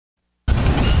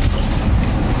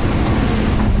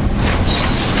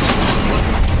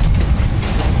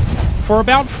For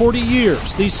about 40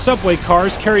 years, these subway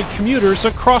cars carried commuters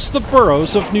across the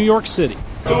boroughs of New York City.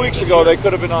 2 weeks ago, they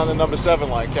could have been on the number 7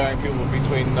 line, carrying people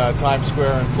between Times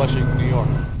Square and Flushing, New York.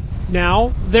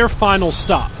 Now, their final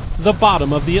stop, the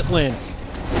bottom of the Atlantic.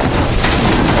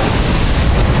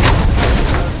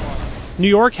 New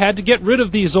York had to get rid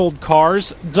of these old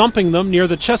cars. Dumping them near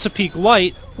the Chesapeake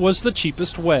Light was the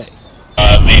cheapest way.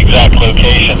 The exact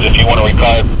locations, if you want to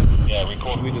record.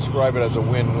 We describe it as a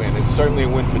win-win. It's certainly a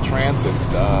win for transit.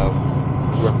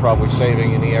 We're probably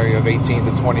saving in the area of $18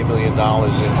 to $20 million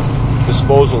in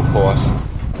disposal costs.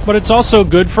 But it's also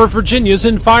good for Virginia's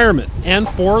environment and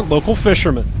for local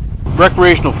fishermen.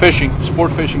 Recreational fishing,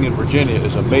 sport fishing in Virginia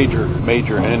is a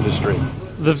major industry.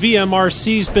 The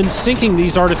VMRC's been sinking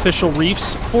these artificial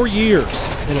reefs for years.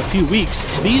 In a few weeks,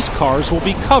 these cars will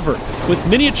be covered with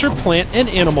miniature plant and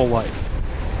animal life.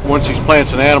 Once these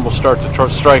plants and animals start to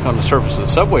strike on the surface of the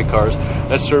subway cars,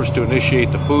 that serves to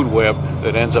initiate the food web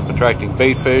that ends up attracting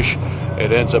bait fish.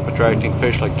 It ends up attracting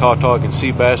fish like tautog and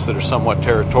sea bass that are somewhat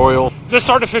territorial. This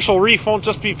artificial reef won't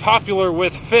just be popular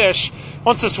with fish.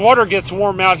 Once this water gets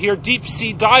warm out here, deep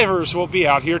sea divers will be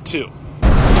out here too.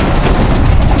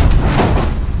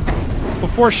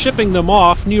 Before shipping them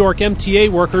off, New York MTA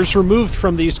workers removed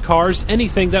from these cars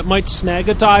anything that might snag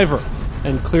a diver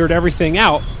and cleared everything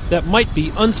out that might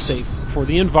be unsafe for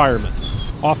the environment.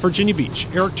 Off Virginia Beach,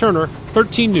 Eric Turner,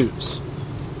 13 News.